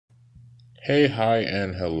Hey, hi,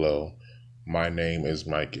 and hello. My name is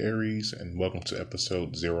Mike Aries, and welcome to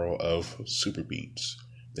episode 0 of Superbeats,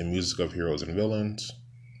 the music of heroes and villains.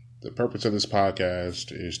 The purpose of this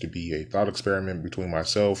podcast is to be a thought experiment between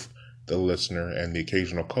myself, the listener, and the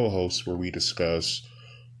occasional co host where we discuss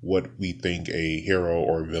what we think a hero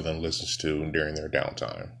or villain listens to during their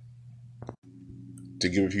downtime. To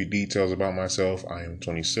give a few details about myself, I am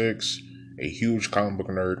 26, a huge comic book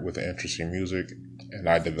nerd with an interest in music, and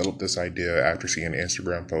I developed this idea after seeing an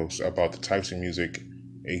Instagram post about the types of music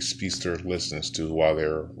a speedster listens to while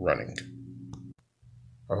they're running.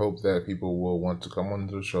 I hope that people will want to come on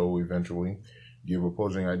the show eventually, give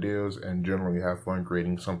opposing ideas, and generally have fun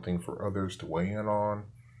creating something for others to weigh in on.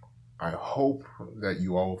 I hope that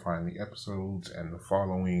you all find the episodes and the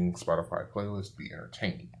following Spotify playlist be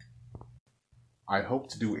entertaining. I hope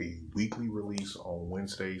to do a weekly release on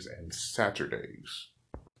Wednesdays and Saturdays.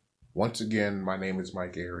 Once again, my name is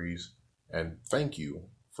Mike Aries, and thank you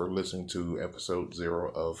for listening to episode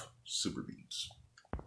 0 of Superbeats.